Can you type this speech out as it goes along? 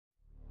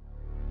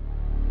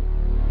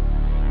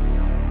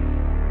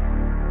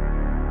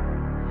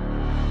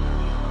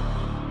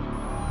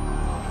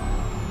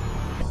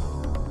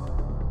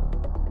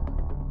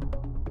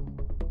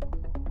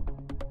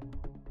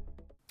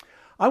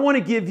I want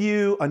to give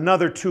you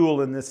another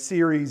tool in this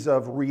series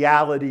of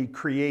reality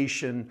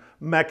creation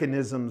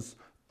mechanisms,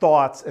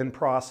 thoughts, and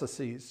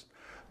processes.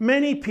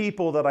 Many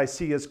people that I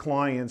see as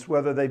clients,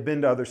 whether they've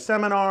been to other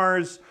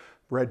seminars,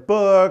 read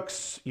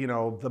books,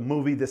 the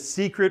movie The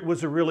Secret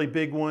was a really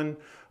big one.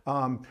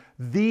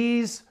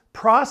 These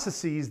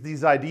processes,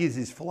 these ideas,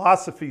 these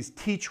philosophies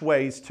teach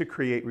ways to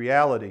create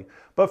reality.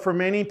 But for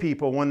many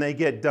people, when they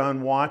get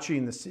done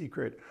watching The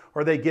Secret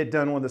or they get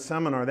done with a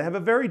seminar, they have a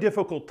very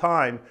difficult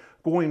time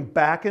going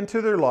back into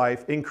their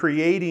life and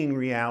creating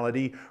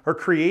reality or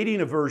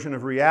creating a version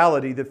of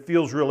reality that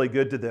feels really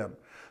good to them.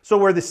 So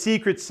where The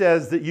Secret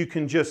says that you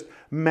can just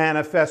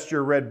manifest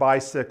your red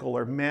bicycle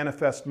or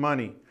manifest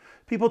money,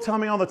 people tell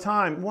me all the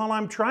time, well,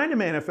 I'm trying to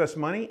manifest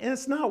money and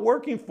it's not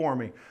working for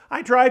me.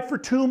 I tried for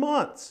 2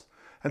 months.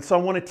 And so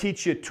I want to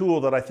teach you a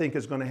tool that I think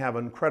is going to have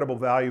incredible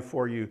value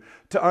for you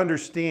to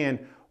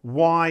understand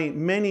why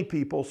many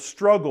people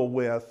struggle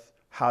with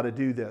how to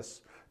do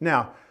this.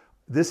 Now,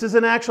 this is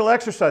an actual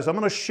exercise. I'm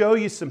going to show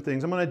you some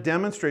things. I'm going to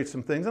demonstrate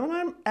some things. And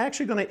I'm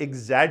actually going to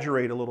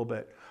exaggerate a little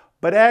bit,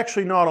 but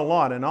actually not a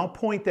lot. And I'll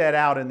point that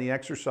out in the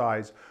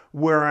exercise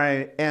where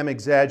I am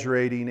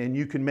exaggerating, and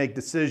you can make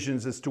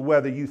decisions as to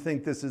whether you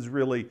think this is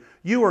really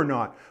you or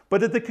not.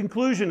 But at the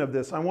conclusion of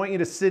this, I want you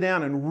to sit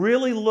down and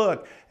really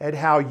look at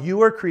how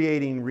you are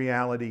creating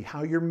reality,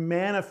 how you're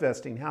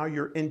manifesting, how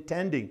you're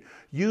intending.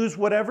 Use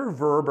whatever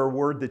verb or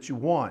word that you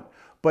want.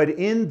 But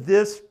in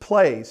this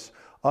place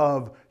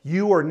of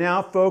you are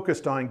now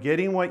focused on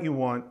getting what you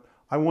want,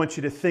 I want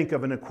you to think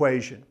of an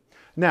equation.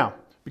 Now,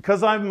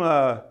 because I'm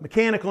a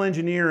mechanical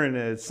engineer and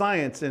a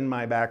science in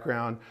my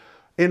background,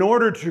 in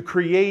order to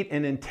create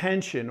an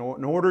intention or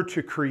in order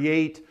to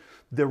create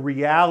the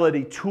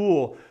reality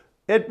tool,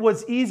 it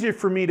was easier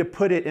for me to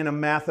put it in a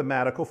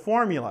mathematical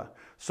formula.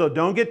 So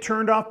don't get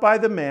turned off by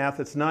the math.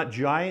 It's not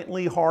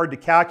giantly hard to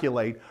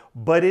calculate,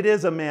 but it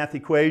is a math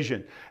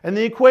equation. And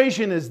the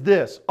equation is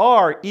this: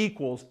 R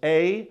equals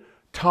A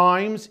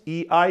times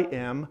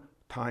EIM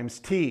times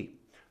T.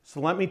 So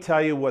let me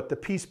tell you what the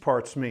piece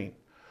parts mean.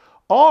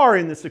 R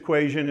in this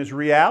equation is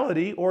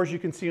reality, or as you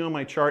can see on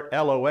my chart,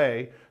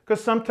 LOA,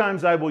 because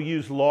sometimes I will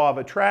use law of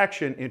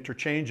attraction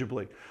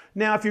interchangeably.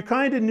 Now, if you're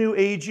kind of new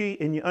agey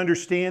and you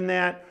understand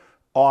that,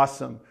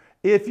 awesome.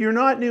 If you're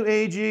not new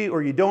agey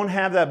or you don't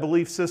have that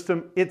belief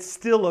system, it's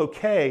still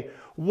okay.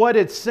 What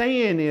it's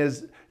saying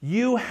is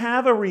you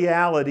have a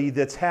reality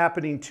that's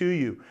happening to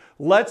you.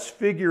 Let's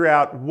figure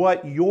out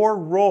what your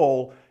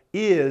role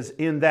is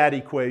in that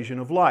equation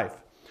of life.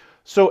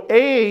 So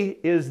A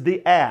is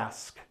the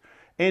ask.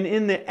 And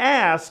in the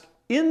ask,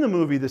 in the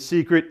movie The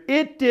Secret,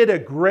 it did a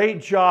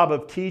great job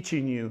of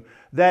teaching you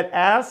that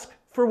ask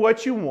for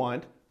what you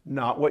want,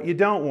 not what you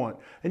don't want.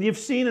 And you've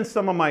seen in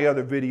some of my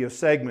other video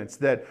segments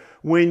that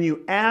when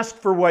you ask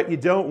for what you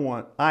don't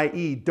want,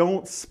 i.e.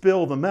 don't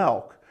spill the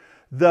milk,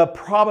 the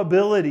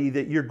probability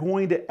that you're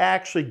going to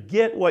actually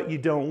get what you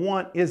don't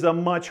want is a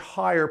much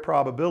higher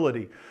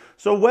probability.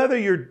 So whether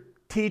you're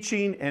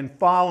teaching and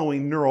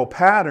following neural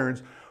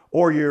patterns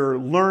or you're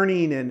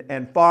learning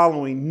and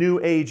following new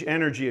age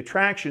energy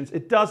attractions,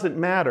 it doesn't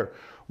matter.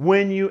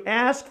 When you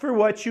ask for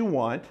what you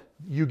want,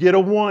 you get a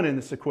 1 in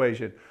this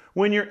equation.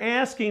 When you're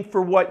asking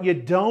for what you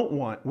don't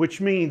want, which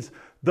means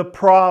the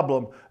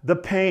problem, the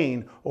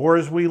pain, or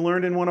as we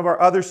learned in one of our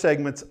other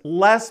segments,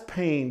 less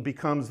pain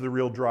becomes the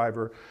real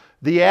driver.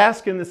 The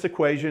ask in this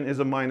equation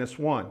is a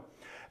 -1.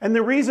 And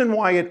the reason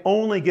why it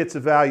only gets a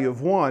value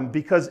of 1,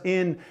 because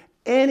in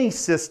any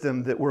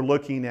system that we're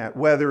looking at,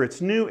 whether it's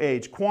New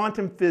Age,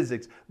 quantum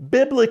physics,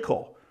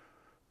 biblical,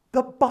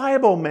 the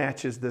Bible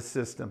matches this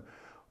system.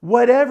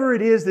 Whatever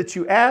it is that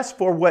you ask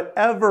for,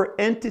 whatever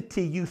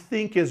entity you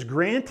think is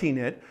granting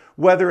it,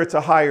 whether it's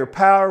a higher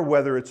power,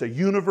 whether it's a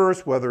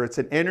universe, whether it's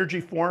an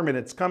energy form, and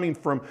it's coming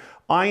from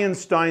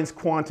Einstein's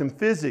quantum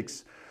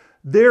physics,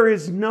 there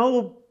is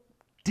no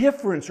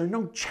difference or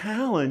no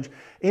challenge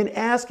in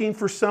asking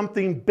for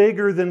something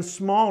bigger than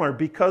smaller,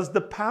 because the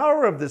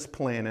power of this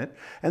planet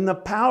and the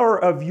power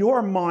of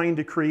your mind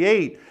to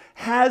create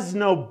has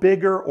no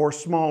bigger or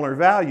smaller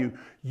value.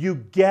 You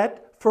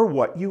get for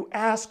what you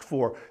ask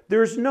for.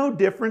 There's no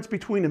difference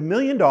between $1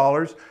 million,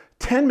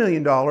 $10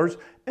 million,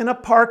 and a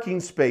parking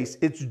space.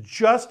 It's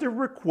just a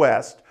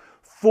request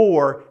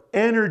for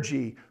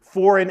energy,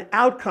 for an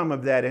outcome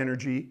of that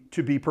energy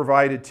to be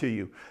provided to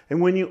you.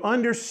 And when you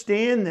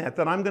understand that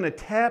I'm going to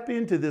tap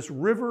into this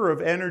river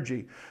of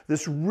energy,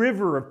 this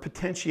river of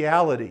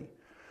potentiality,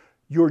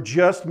 you're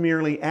just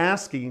merely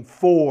asking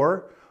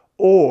for,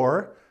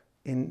 or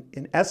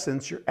in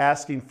essence, you're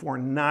asking for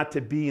not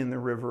to be in the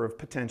river of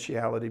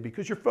potentiality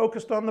because you're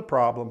focused on the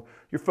problem,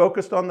 you're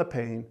focused on the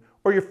pain,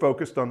 or you're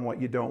focused on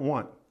what you don't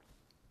want.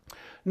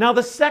 Now,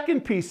 the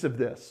second piece of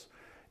this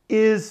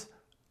is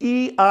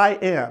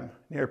EIM.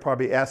 You're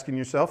probably asking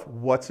yourself,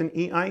 what's an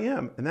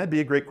EIM? And that'd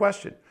be a great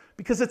question,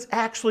 because it's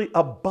actually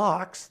a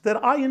box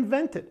that I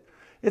invented.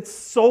 It's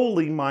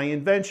solely my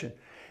invention.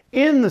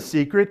 In The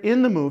Secret,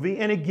 in the movie,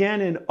 and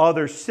again in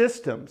other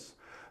systems,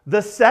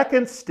 the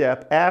second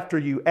step after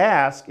you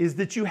ask is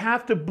that you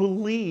have to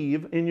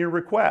believe in your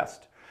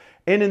request.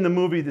 And in the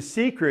movie The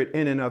Secret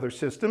and in other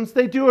systems,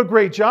 they do a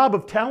great job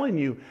of telling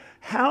you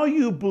how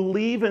you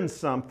believe in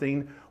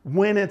something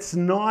when it's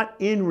not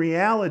in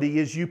reality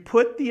is you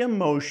put the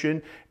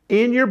emotion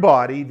in your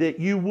body that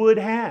you would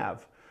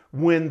have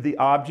when the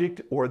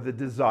object or the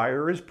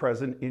desire is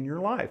present in your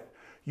life.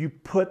 You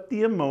put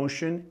the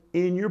emotion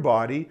in your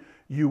body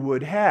you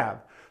would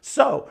have.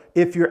 So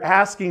if you're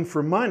asking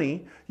for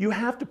money, you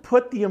have to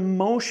put the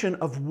emotion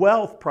of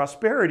wealth,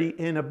 prosperity,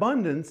 and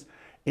abundance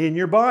in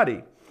your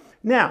body.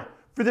 Now,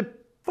 for the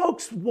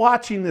folks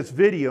watching this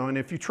video, and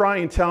if you try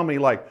and tell me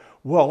like,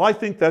 well, I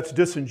think that's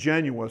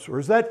disingenuous, or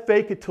is that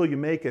fake it till you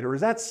make it, or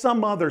is that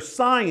some other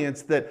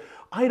science that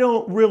I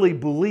don't really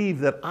believe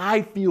that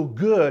I feel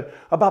good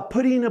about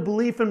putting a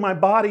belief in my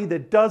body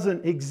that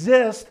doesn't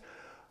exist,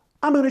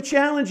 I'm going to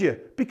challenge you.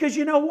 Because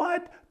you know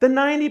what? The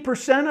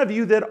 90% of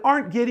you that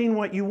aren't getting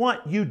what you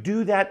want, you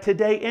do that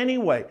today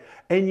anyway.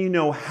 And you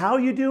know how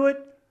you do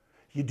it?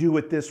 You do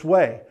it this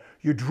way.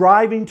 You're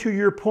driving to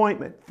your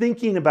appointment,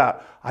 thinking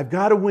about, I've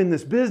got to win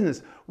this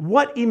business.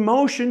 What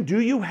emotion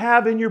do you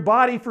have in your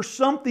body for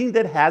something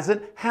that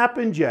hasn't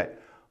happened yet?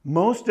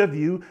 Most of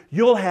you,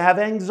 you'll have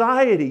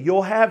anxiety.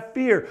 You'll have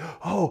fear.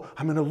 Oh,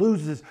 I'm going to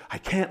lose this. I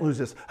can't lose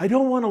this. I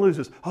don't want to lose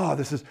this. Oh,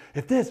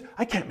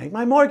 I can't make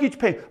my mortgage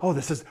payment. Oh,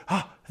 this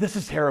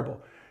is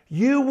terrible.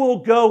 You will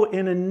go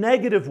in a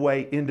negative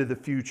way into the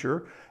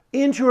future,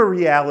 into a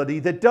reality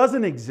that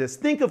doesn't exist.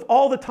 Think of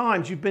all the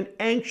times you've been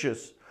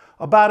anxious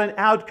about an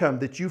outcome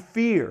that you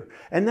fear,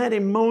 and that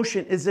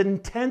emotion is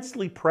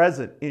intensely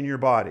present in your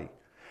body.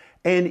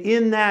 And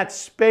in that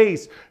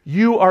space,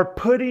 you are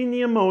putting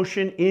the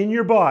emotion in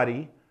your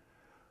body,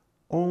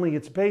 only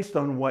it's based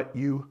on what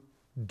you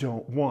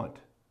don't want.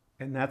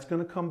 And that's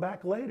going to come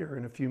back later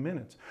in a few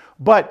minutes.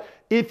 But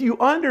if you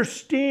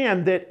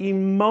understand that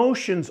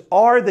emotions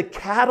are the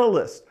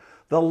catalyst,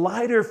 the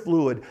lighter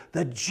fluid,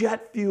 the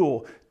jet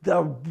fuel,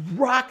 the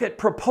rocket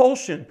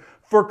propulsion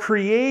for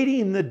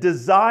creating the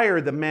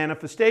desire, the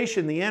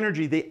manifestation, the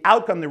energy, the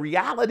outcome, the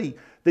reality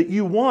that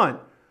you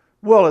want,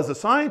 well, as a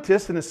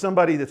scientist and as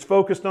somebody that's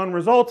focused on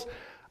results,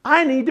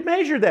 I need to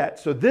measure that.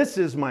 So this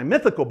is my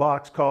mythical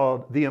box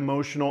called the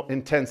Emotional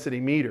Intensity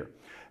Meter.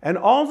 And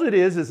all it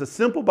is a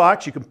simple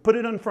box. You can put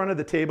it in front of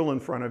the table in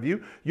front of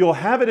you. You'll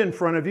have it in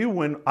front of you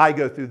when I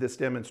go through this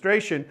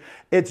demonstration.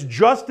 It's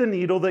just a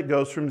needle that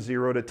goes from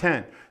 0 to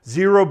 10.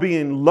 0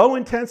 being low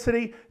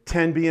intensity,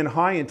 10 being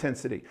high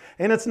intensity.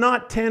 And it's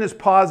not 10 is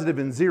positive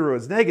and 0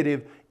 is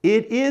negative.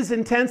 It is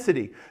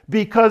intensity,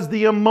 because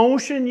the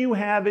emotion you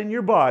have in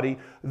your body,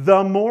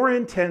 the more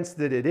intense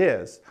that it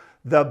is,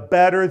 the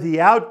better the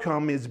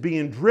outcome is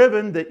being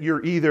driven that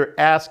you're either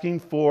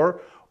asking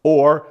for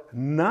or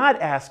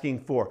not asking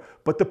for.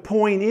 But the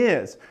point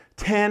is,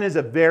 10 is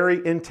a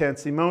very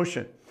intense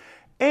emotion.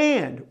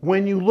 And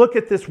when you look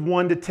at this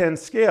 1 to 10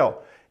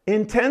 scale,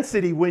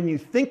 intensity, when you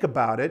think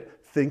about it,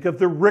 think of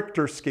the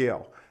Richter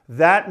scale.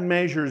 That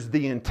measures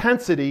the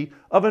intensity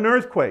of an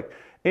earthquake.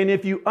 And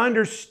if you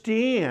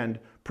understand,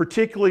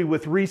 particularly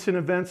with recent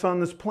events on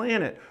this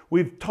planet,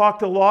 we've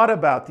talked a lot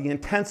about the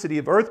intensity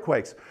of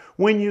earthquakes.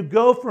 When you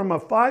go from a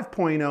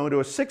 5.0 to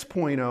a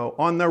 6.0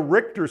 on the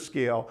Richter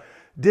scale,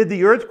 did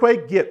the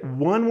earthquake get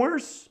 1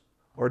 worse,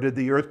 or did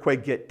the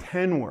earthquake get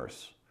 10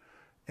 worse?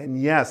 And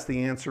yes,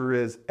 the answer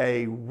is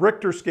a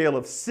Richter scale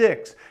of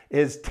 6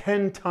 is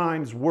 10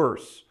 times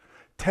worse,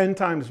 10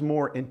 times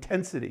more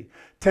intensity,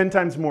 10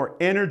 times more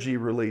energy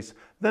release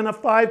than a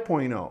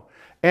 5.0.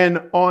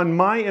 And on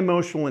my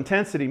emotional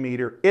intensity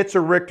meter, it's a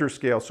Richter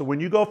scale. So when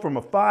you go from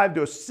a 5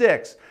 to a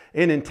 6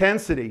 in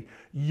intensity,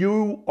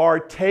 you are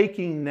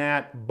taking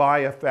that by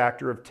a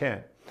factor of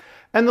 10.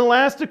 And the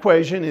last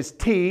equation is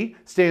T,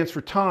 stands for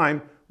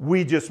time.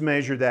 We just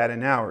measure that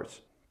in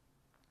hours.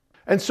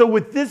 And so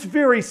with this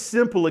very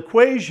simple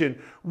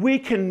equation, we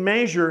can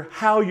measure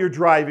how you're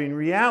driving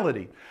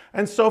reality.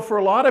 And so for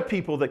a lot of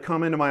people that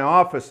come into my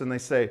office and they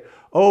say,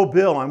 oh,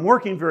 Bill, I'm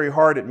working very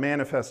hard at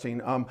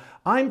manifesting.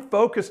 I'm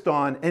focused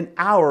on an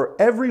hour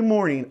every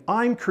morning.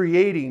 I'm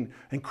creating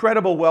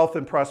incredible wealth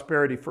and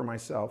prosperity for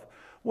myself.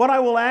 What I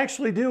will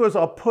actually do is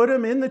I'll put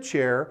them in the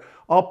chair,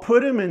 I'll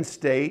put them in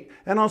state,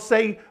 and I'll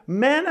say,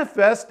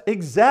 manifest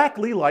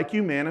exactly like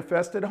you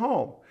manifest at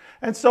home.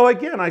 And so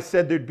again, I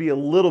said there'd be a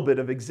little bit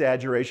of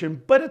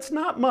exaggeration, but it's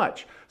not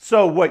much.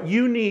 So what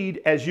you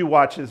need as you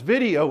watch this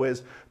video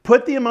is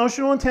put the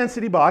emotional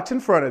intensity box in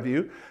front of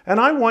you, and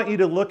I want you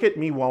to look at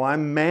me while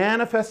I'm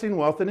manifesting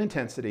wealth and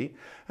intensity,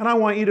 and I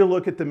want you to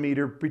look at the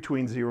meter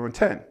between 0 and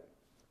 10.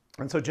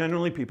 And so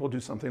generally people do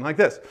something like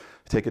this.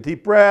 They take a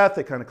deep breath,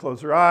 they kind of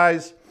close their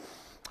eyes,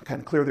 kind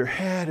of clear their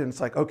head, and it's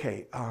like,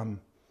 okay,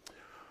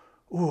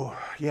 ooh,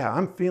 yeah,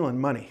 I'm feeling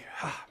money.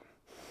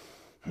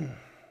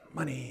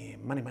 Money,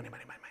 money, money, money,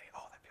 money, money.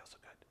 Oh, that feels so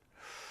good.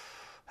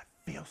 That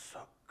feels so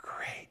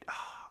great.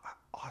 Oh,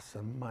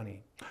 awesome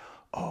money.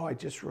 Oh, I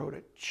just wrote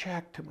a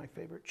check to my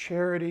favorite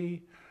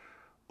charity.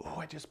 Oh,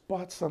 I just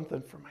bought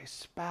something for my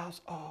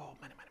spouse. Oh,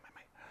 money, money, money,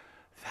 money.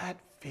 That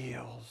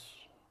feels.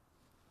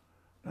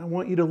 I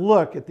want you to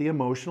look at the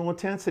emotional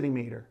intensity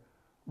meter.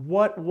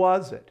 What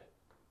was it?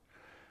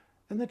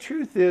 And the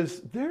truth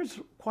is, there's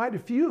quite a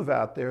few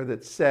out there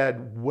that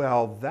said,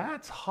 well,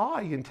 that's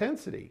high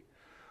intensity.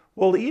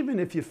 Well, even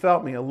if you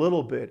felt me a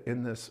little bit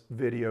in this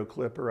video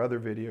clip or other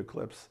video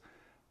clips,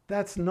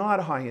 that's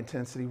not high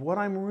intensity. What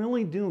I'm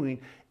really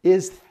doing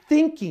is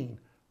thinking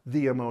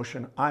the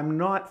emotion. I'm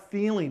not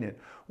feeling it.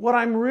 What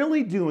I'm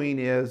really doing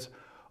is,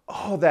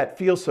 oh, that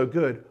feels so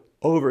good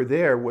over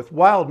there with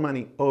wild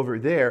money over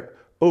there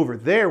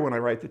when I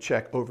write the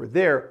check over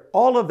there.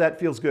 All of that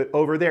feels good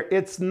over there.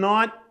 It's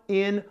not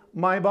in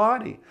my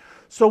body.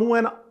 So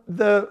when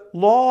the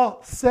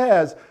law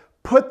says,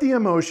 put the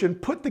emotion,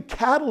 put the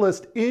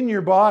catalyst in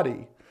your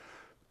body,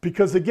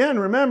 because again,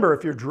 remember,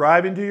 if you're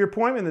driving to your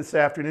appointment this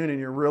afternoon and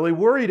you're really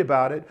worried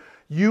about it,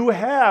 you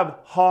have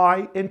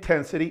high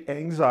intensity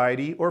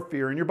anxiety or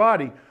fear in your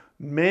body.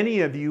 Many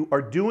of you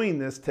are doing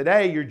this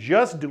today. You're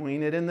just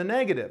doing it in the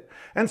negative.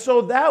 And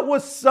so that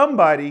was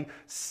somebody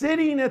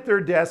sitting at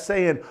their desk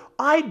saying,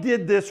 I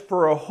did this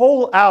for a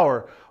whole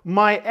hour.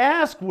 My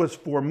ask was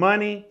for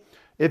money.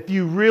 If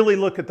you really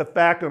look at the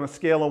fact on a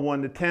scale of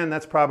 1 to 10,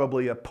 that's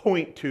probably a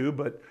 0.2,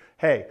 but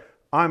hey,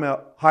 I'm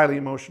a highly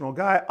emotional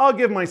guy. I'll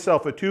give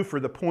myself a 2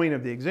 for the point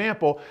of the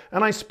example,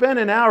 and I spent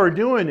an hour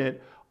doing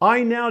it.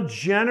 I now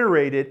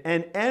generated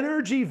an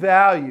energy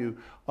value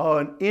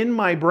in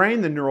my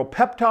brain, the neural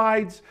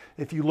peptides.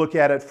 If you look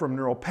at it from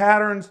neural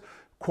patterns,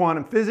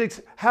 quantum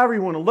physics, however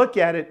you want to look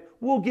at it,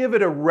 we'll give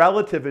it a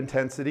relative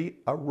intensity,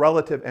 a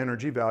relative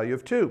energy value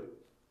of 2.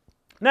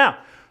 Now,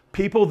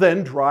 people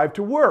then drive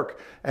to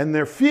work and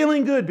they're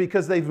feeling good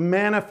because they've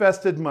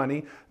manifested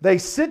money. They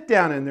sit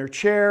down in their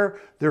chair,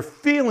 they're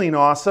feeling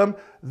awesome.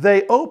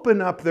 They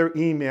open up their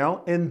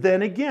email and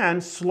then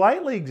again,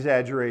 slightly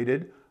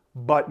exaggerated,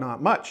 but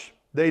not much.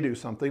 They do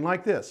something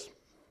like this.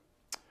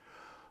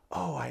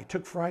 Oh, I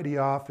took Friday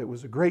off. It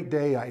was a great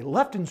day. I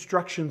left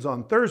instructions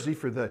on Thursday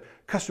for the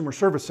customer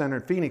service center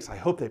in Phoenix. I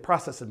hope they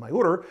processed my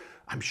order.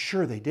 I'm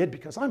sure they did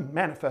because I'm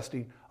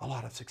manifesting a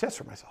lot of success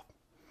for myself.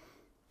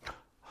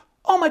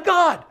 Oh my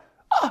God,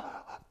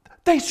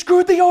 they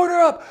screwed the order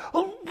up.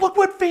 Oh, look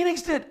what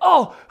Phoenix did.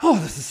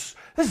 This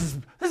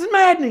is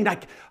maddening.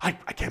 I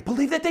can't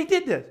believe that they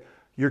did this.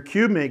 Your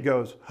cube mate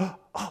goes,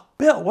 oh,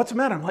 Bill, what's the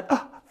matter? I'm like,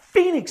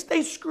 Phoenix,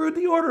 they screwed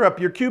the order up.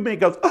 Your cube mate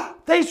goes,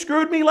 they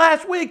screwed me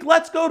last week.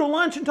 Let's go to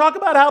lunch and talk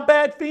about how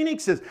bad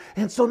Phoenix is.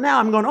 And so now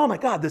I'm going, oh my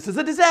God, this is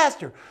a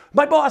disaster.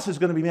 My boss is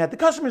going to be mad. The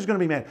customer is going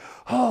to be mad.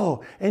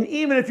 Oh, and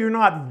even if you're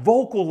not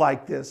vocal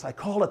like this, I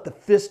call it the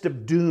fist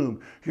of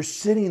doom. You're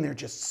sitting there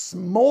just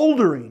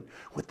smoldering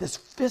with this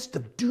fist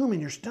of doom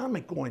in your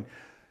stomach going,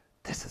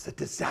 this is a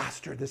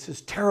disaster. This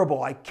is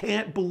terrible. I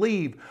can't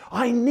believe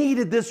I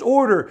needed this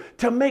order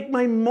to make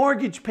my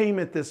mortgage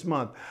payment this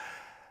month.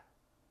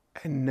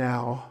 And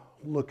now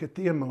look at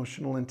the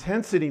emotional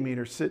intensity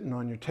meter sitting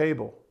on your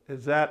table.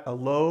 Is that a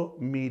low,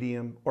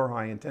 medium, or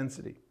high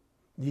intensity?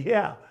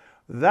 Yeah,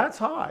 that's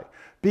high.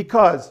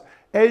 Because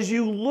as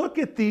you look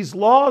at these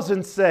laws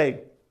and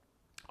say,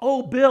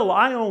 oh, Bill,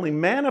 I only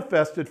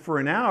manifested for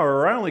an hour,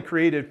 or I only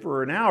created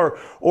for an hour,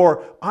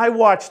 or I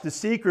watched The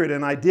Secret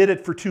and I did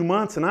it for 2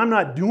 months and I'm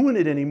not doing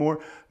it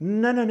anymore.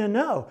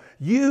 No.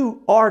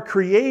 You are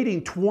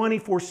creating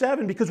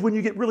 24/7 because when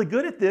you get really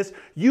good at this,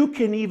 you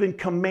can even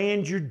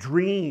command your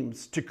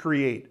dreams to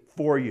create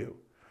for you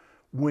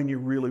when you're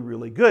really,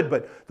 really good.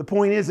 But the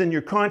point is, in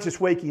your conscious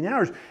waking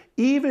hours,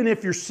 even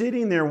if you're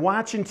sitting there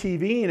watching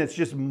TV and it's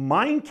just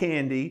mind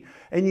candy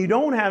and you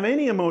don't have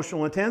any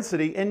emotional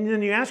intensity, and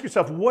then you ask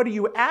yourself, what are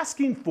you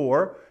asking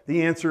for?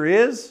 The answer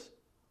is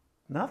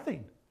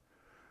nothing.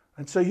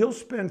 And so you'll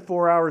spend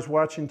 4 hours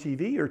watching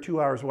TV or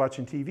 2 hours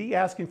watching TV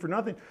asking for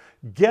nothing.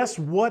 Guess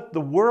what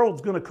the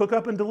world's going to cook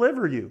up and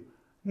deliver you?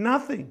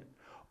 Nothing.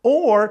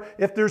 Or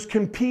if there's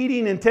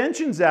competing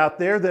intentions out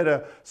there that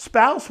a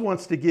spouse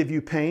wants to give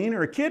you pain,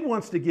 or a kid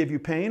wants to give you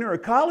pain, or a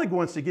colleague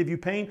wants to give you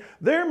pain,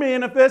 they're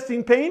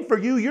manifesting pain for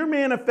you. You're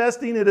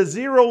manifesting at a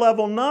 0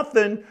 level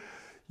nothing.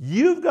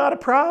 You've got a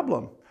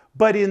problem.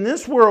 But in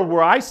this world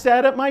where I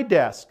sat at my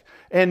desk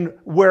and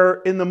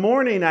where in the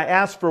morning I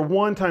asked for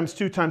 1 times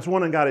 2 times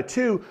 1 and got a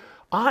 2,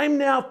 I'm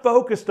now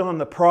focused on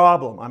the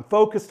problem. I'm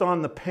focused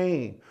on the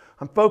pain.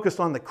 I'm focused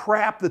on the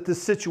crap that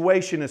this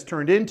situation has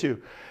turned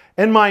into.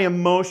 And my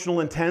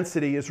emotional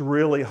intensity is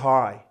really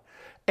high.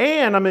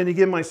 And I'm going to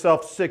give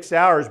myself 6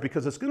 hours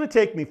because it's going to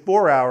take me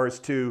 4 hours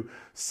to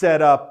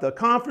set up the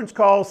conference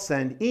call,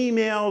 send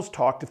emails,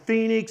 talk to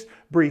Phoenix,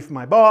 brief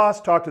my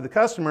boss, talk to the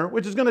customer,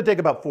 which is going to take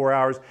about 4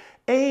 hours.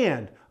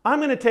 And I'm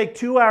going to take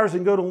 2 hours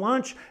and go to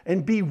lunch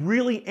and be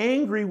really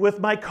angry with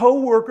my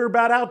coworker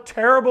about how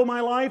terrible my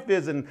life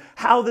is and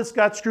how this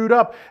got screwed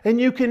up. And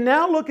you can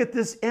now look at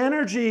this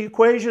energy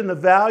equation, the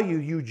value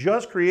you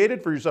just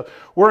created for yourself,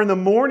 where in the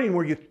morning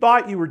where you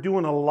thought you were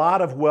doing a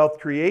lot of wealth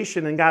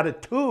creation and got a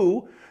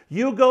 2,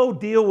 you go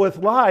deal with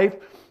life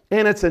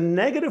and it's a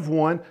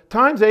 -1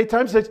 times 8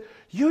 times 6.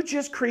 You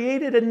just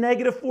created a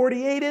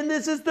 -48, and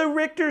this is the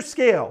Richter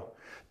scale.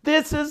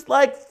 This is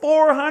like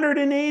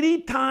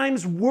 480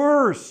 times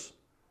worse.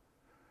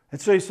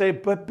 And so you say,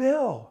 but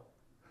Bill,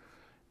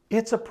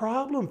 it's a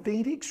problem.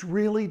 Phoenix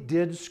really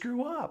did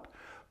screw up.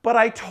 But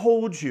I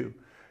told you,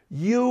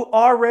 You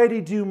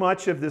already do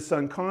much of this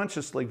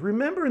unconsciously.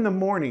 Remember in the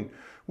morning,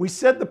 we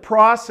said the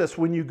process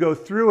when you go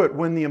through it,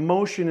 when the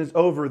emotion is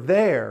over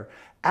there,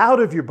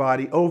 out of your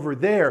body, over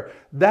there,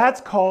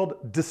 that's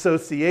called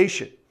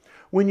dissociation.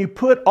 When you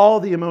put all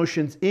the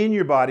emotions in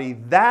your body,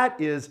 that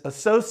is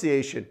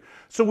association.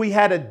 So we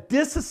had a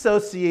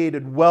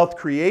disassociated wealth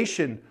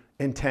creation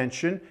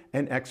intention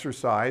and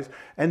exercise,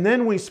 and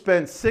then we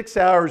spent 6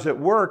 hours at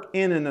work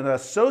in an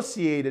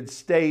associated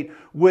state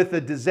with a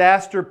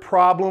disaster,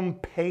 problem,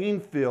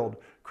 pain-filled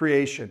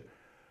creation.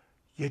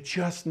 You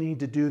just need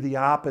to do the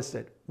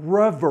opposite.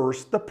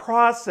 Reverse the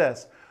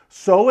process.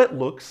 So it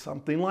looks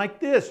something like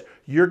this.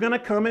 You're going to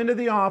come into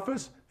the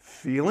office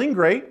feeling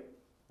great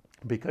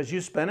because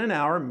you spent an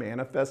hour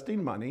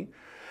manifesting money,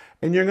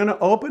 and you're going to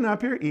open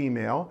up your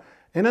email,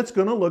 and it's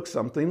going to look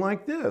something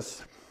like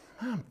this.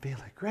 I'm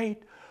feeling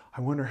great. I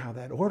wonder how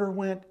that order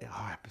went.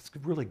 Oh, it's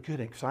really good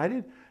and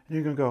excited. And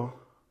you're going to go,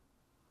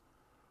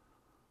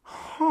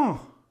 huh,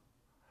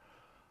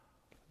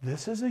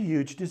 this is a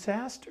huge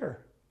disaster.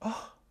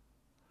 Oh,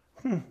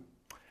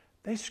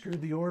 they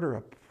screwed the order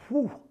up.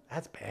 Whew,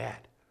 that's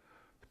bad.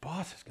 The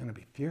boss is going to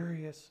be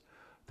furious.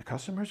 The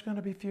customer's going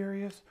to be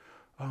furious.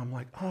 I'm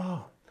like,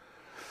 oh,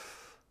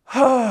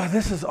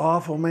 this is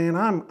awful,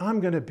 man.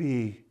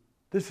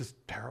 This is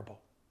terrible.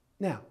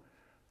 Now,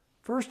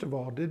 first of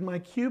all, did my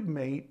cube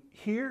mate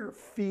hear,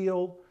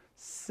 feel,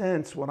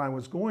 sense what I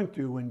was going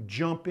through and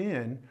jump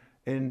in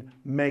and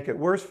make it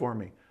worse for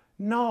me?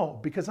 No,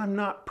 because I'm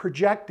not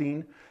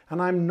projecting and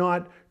I'm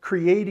not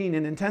creating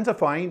and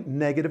intensifying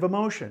negative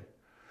emotion.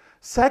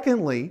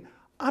 Secondly,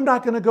 I'm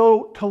not going to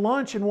go to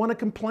lunch and want to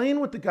complain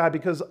with the guy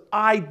because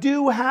I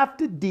do have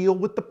to deal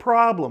with the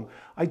problem.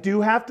 I do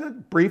have to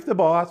brief the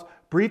boss,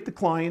 brief the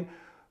client,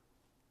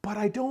 but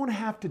I don't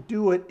have to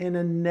do it in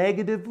a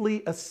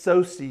negatively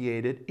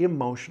associated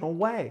emotional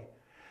way.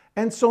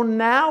 And so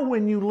now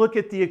when you look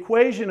at the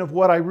equation of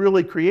what I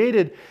really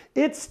created,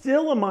 it's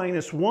still a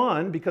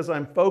 -1 because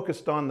I'm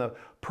focused on the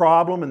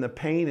problem and the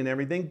pain and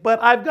everything,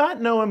 but I've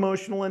got no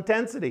emotional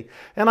intensity.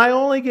 And I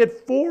only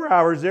get 4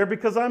 hours there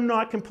because I'm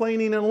not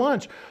complaining at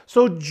lunch.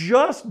 So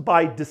just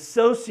by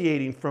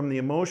dissociating from the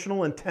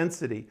emotional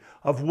intensity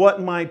of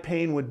what my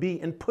pain would be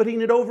and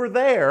putting it over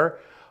there,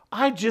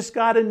 I just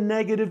got a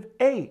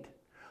 -8.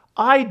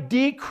 I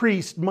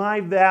decreased my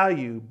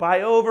value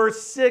by over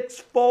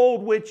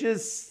 6-fold, which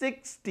is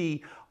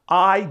 60.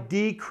 I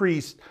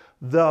decreased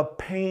the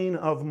pain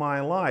of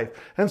my life.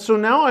 And so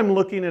now I'm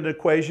looking at an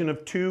equation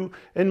of 2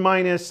 and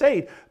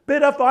 -8.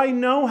 But if I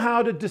know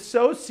how to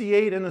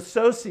dissociate and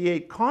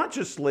associate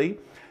consciously,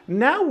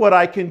 now what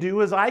I can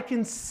do is I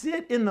can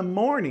sit in the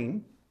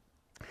morning,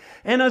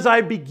 and as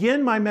I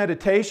begin my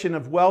meditation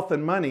of wealth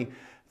and money,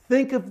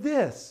 think of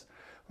this.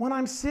 When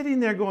I'm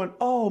sitting there going,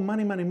 oh,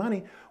 money, money,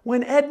 money,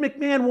 when Ed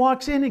McMahon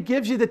walks in and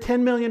gives you the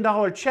 $10 million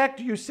check,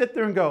 do you sit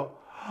there and go,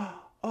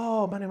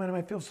 oh, money, money,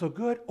 money, feels so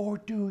good? Or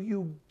do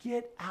you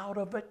get out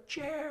of a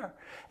chair?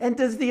 And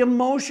does the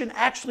emotion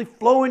actually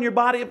flow in your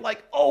body of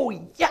like, oh,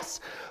 yes,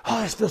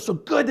 oh, this feels so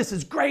good, this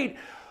is great.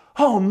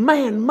 Oh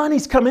man,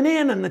 money's coming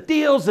in and the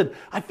deals, and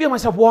I feel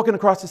myself walking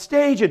across the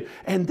stage,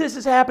 and this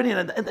is happening,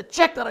 and the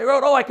check that I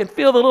wrote, oh, I can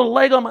feel the little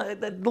leg on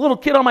the little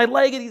kid on my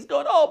leg, and he's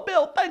going, oh,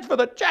 Bill, thanks for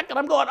the check, and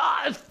I'm going,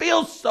 oh, it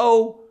feels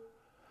so.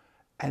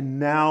 And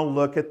now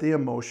look at the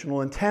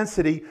emotional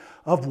intensity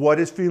of what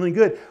is feeling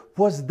good.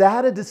 Was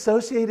that a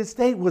dissociated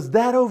state? Was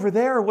that over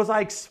there, or was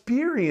I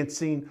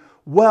experiencing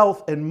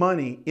wealth and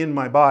money in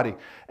my body?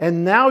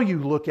 And now you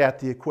look at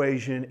the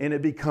equation, and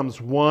it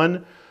becomes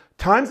 1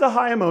 times the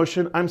high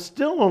emotion. I'm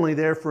still only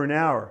there for an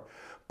hour.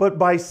 But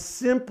by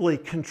simply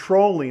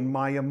controlling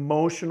my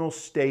emotional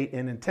state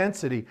and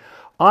intensity,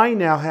 I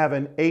now have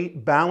an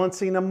 8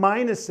 balancing a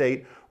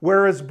 -8,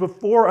 whereas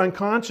before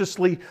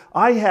unconsciously,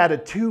 I had a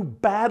 2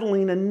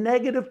 battling a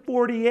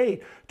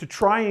 -48 to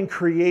try and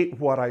create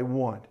what I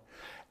want.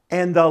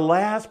 And the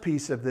last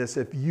piece of this,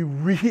 if you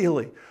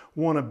really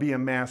want to be a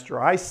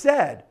master, I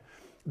said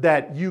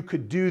that you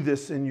could do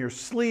this in your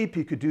sleep,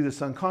 you could do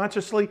this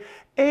unconsciously,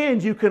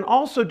 and you can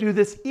also do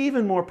this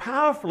even more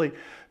powerfully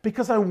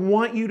because I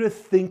want you to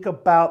think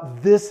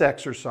about this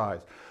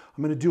exercise.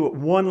 I'm going to do it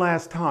one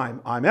last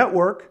time. I'm at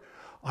work,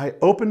 I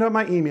opened up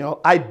my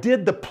email, I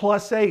did the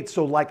 +8,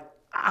 so like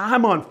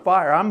I'm on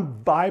fire,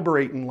 I'm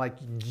vibrating like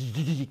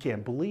you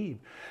can't believe.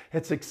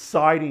 It's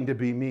exciting to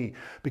be me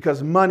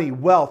because money,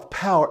 wealth,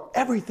 power,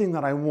 everything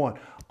that I want,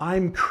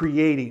 I'm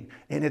creating,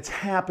 and it's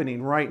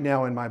happening right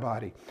now in my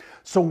body.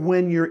 So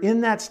when you're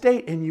in that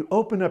state and you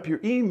open up your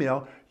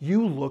email,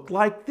 you look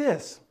like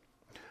this.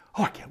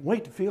 Oh, I can't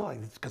wait to feel like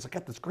this because I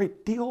got this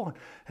great deal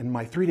and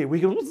my 3-day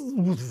weekend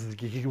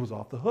was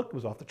off the hook, it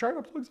was off the chart.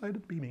 I'm so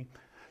excited to be me.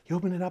 You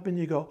open it up and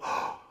you go,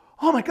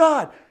 oh my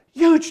God,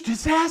 huge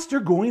disaster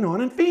going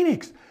on in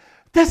Phoenix.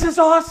 This is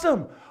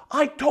awesome.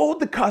 I told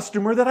the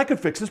customer that I could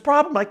fix this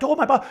problem. I told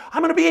my boss,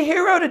 I'm going to be a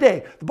hero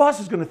today. The boss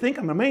is going to think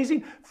I'm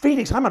amazing.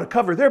 Phoenix, I'm going to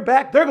cover their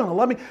back. They're going to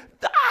love me.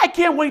 I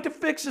can't wait to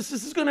fix this.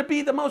 This is going to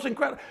be the most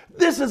incredible.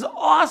 This is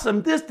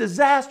awesome. This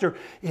disaster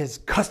is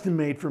custom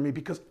made for me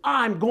because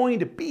I'm going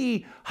to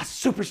be a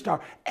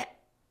superstar.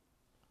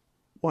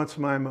 What's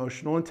my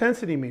emotional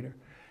intensity meter?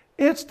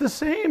 It's the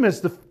same as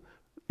the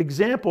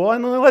example,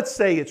 and let's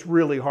say it's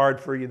really hard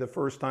for you the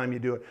first time you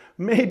do it.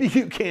 Maybe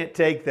you can't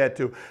take that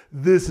to,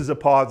 this is a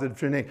positive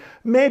to negative.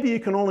 Maybe you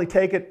can only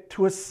take it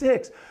to a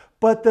 6.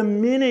 But the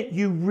minute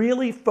you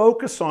really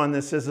focus on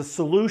this as a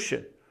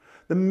solution,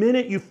 the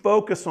minute you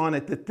focus on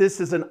it that this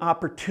is an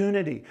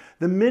opportunity,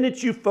 the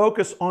minute you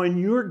focus on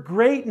your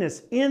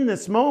greatness in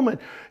this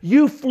moment,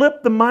 you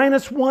flip the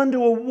 -1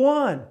 to a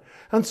 1.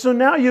 And so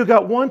now you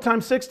got 1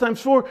 times 6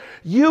 times 4.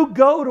 You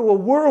go to a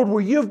world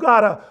where you've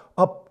got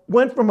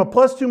went from a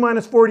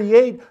 +2 -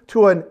 48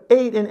 to an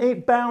 8 and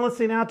 8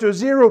 balancing out to a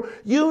 0.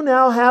 You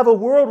now have a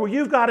world where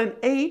you've got an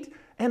 8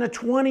 and a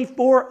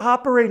 24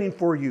 operating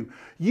for you.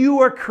 You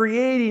are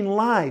creating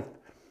life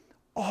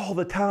all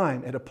the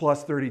time at a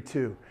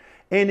 +32.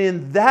 And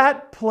in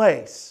that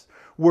place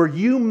where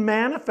you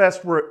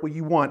manifest what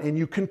you want and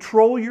you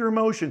control your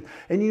emotion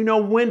and you know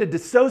when to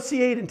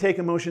dissociate and take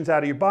emotions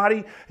out of your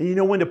body and you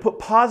know when to put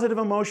positive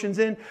emotions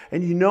in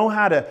and you know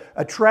how to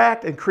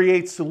attract and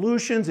create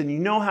solutions and you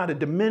know how to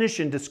diminish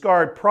and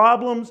discard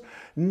problems,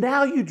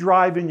 now you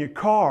drive in your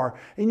car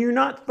and you're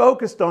not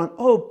focused on,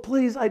 oh,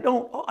 please, I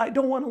don't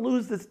want to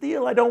lose this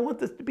deal. I don't want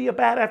this to be a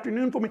bad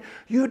afternoon for me.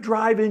 You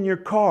drive in your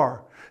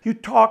car. You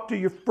talk to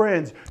your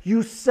friends.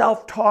 You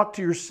self-talk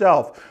to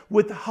yourself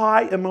with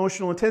high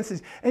emotional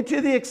intensities. And to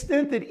the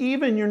extent that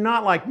even you're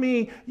not like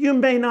me, you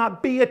may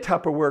not be a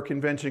Tupperware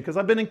convention, because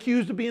I've been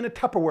accused of being a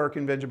Tupperware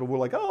convention, but we're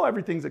like, oh,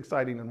 everything's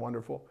exciting and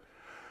wonderful.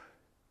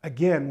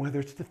 Again, whether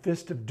it's the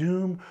fist of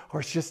doom or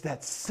it's just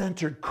that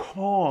centered,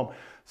 calm,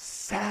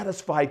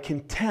 satisfied,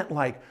 content,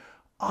 like,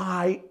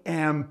 I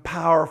am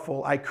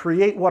powerful. I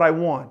create what I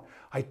want.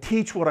 I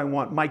teach what I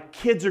want. My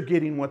kids are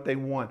getting what they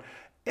want.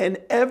 And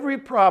every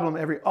problem,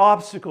 every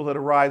obstacle that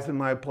arrives in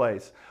my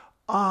place,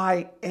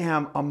 I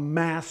am a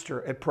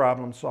master at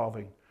problem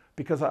solving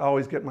because I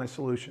always get my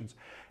solutions.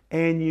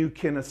 And you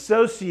can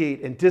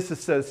associate and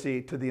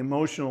disassociate to the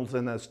emotionals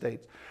in those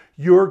states.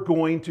 You're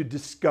going to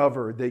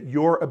discover that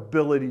your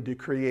ability to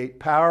create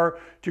power,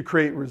 to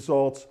create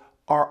results,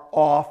 are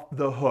off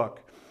the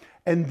hook.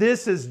 And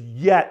this is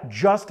yet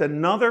just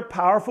another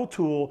powerful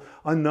tool,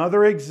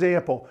 another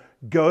example.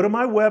 Go to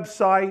my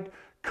website,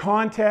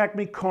 contact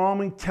me, call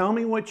me, tell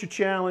me what your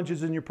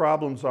challenges and your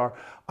problems are.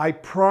 I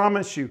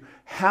promise you,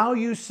 how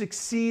you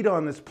succeed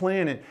on this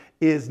planet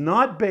is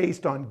not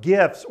based on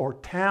gifts or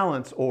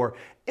talents or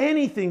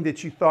anything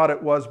that you thought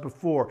it was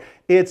before.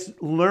 It's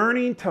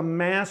learning to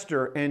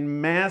master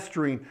and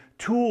mastering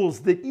tools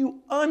that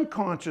you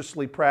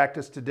unconsciously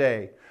practice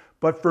today.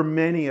 But for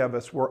many of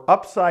us, we're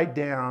upside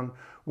down,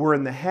 we're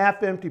in the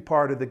half-empty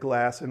part of the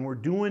glass, and we're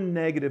doing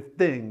negative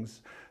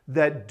things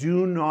that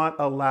do not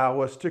allow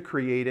us to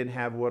create and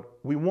have what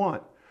we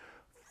want.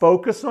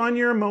 Focus on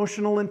your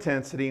emotional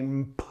intensity,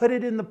 put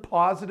it in the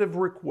positive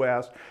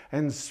request,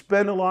 and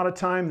spend a lot of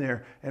time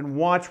there and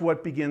watch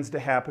what begins to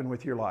happen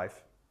with your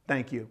life.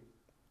 Thank you.